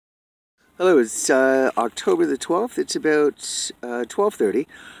Hello, it's October the 12th. It's about 12:30.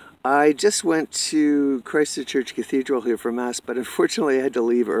 I just went to Christ the Church Cathedral here for Mass, but unfortunately I had to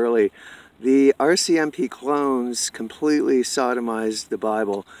leave early. The RCMP clones completely sodomized the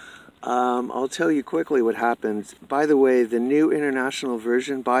Bible. I'll tell you quickly what happened. By the way, the New International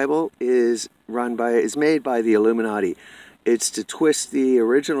Version Bible is made by the Illuminati. It's to twist the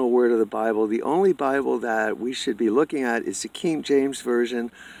original word of the Bible. The only Bible that we should be looking at is the King James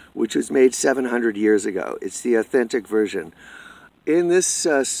Version, which was made 700 years ago. It's the authentic version. In this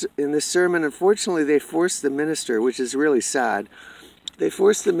sermon, unfortunately, they forced the minister, which is really sad. They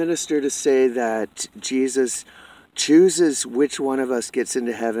forced the minister to say that Jesus chooses which one of us gets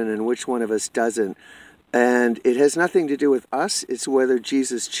into heaven and which one of us doesn't. And it has nothing to do with us. It's whether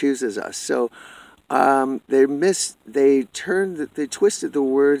Jesus chooses us. So they twisted the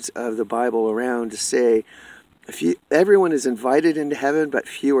words of the Bible around to say, everyone is invited into heaven, but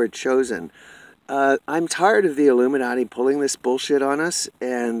few are chosen. I'm tired of the Illuminati pulling this bullshit on us,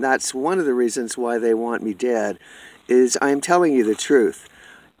 and that's one of the reasons why they want me dead, is I'm telling you the truth.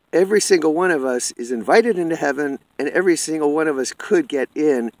 Every single one of us is invited into heaven, and every single one of us could get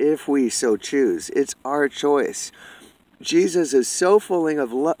in if we so choose. It's our choice. Jesus is so full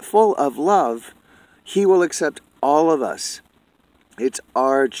of love, he will accept all of us. It's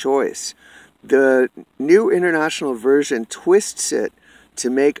our choice. The New International Version twists it to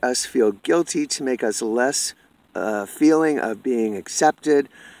make us feel guilty, to make us less feeling of being accepted,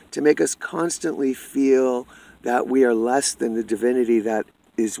 to make us constantly feel that we are less than the divinity that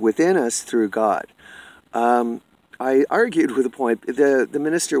is within us through God. I argued with the point. The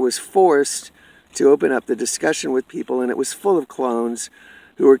minister was forced to open up the discussion with people, and it was full of clones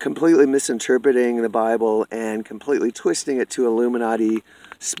who were completely misinterpreting the Bible and completely twisting it to Illuminati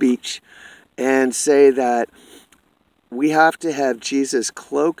speech, and say that we have to have Jesus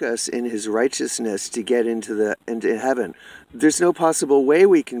cloak us in his righteousness to get into heaven. There's no possible way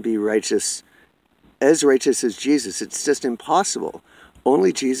we can be righteous as Jesus. It's just impossible.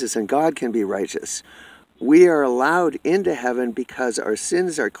 Only Jesus and God can be righteous. We are allowed into heaven because our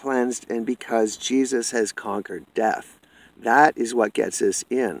sins are cleansed and because Jesus has conquered death. That is what gets us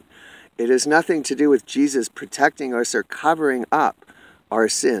in. It has nothing to do with Jesus protecting us or covering up our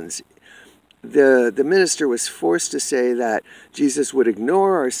sins. The minister was forced to say that Jesus would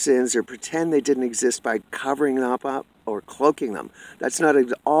ignore our sins or pretend they didn't exist by covering them up or cloaking them. That's not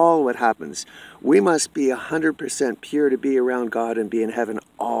at all what happens. We must be 100% pure to be around God and be in heaven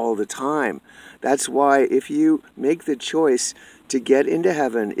all the time. That's why if you make the choice to get into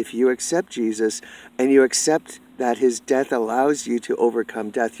heaven, if you accept Jesus and you accept that his death allows you to overcome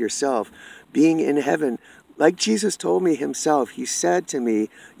death yourself, being in heaven, like Jesus told me himself, he said to me,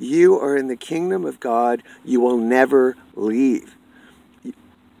 you are in the kingdom of God, you will never leave.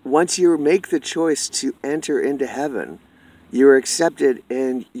 Once you make the choice to enter into heaven, you're accepted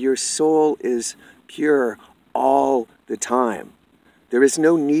and your soul is pure all the time. There is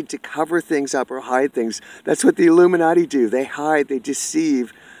no need to cover things up or hide things. That's what the Illuminati do. They hide, they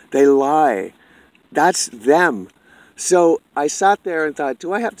deceive, they lie. That's them. So I sat there and thought,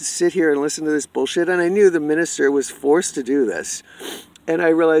 do I have to sit here and listen to this bullshit? And I knew the minister was forced to do this. And I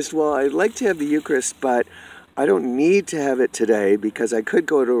realized, well, I'd like to have the Eucharist, but I don't need to have it today because I could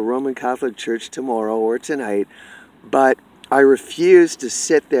go to a Roman Catholic church tomorrow or tonight. But I refuse to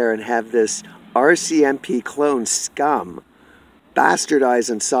sit there and have this RCMP clone scum bastardize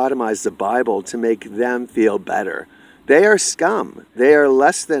and sodomize the Bible to make them feel better. They are scum. They are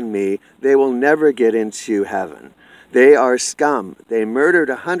less than me. They will never get into heaven. They are scum. They murdered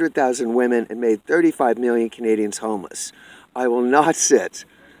 100,000 women and made 35 million Canadians homeless. I will not sit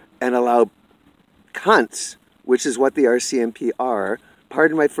and allow cunts, which is what the RCMP are,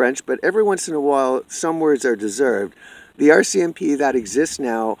 pardon my French, but every once in a while some words are deserved. The RCMP that exists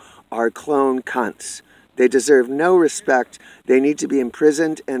now are clone cunts. They deserve no respect. They need to be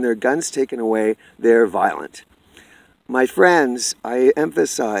imprisoned and their guns taken away. They're violent. My friends, I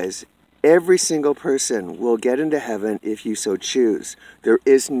emphasize, every single person will get into heaven if you so choose. There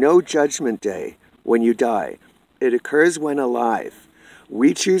is no judgment day when you die. It occurs when alive.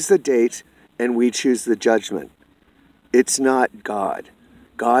 We choose the date and we choose the judgment. It's not God.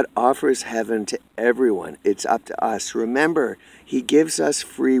 God offers heaven to everyone. It's up to us. Remember, he gives us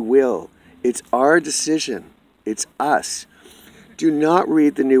free will. It's our decision. It's us. Do not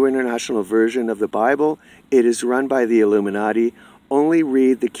read the New International Version of the Bible. It is run by the Illuminati. Only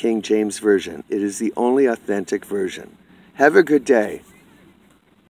read the King James Version. It is the only authentic version. Have a good day.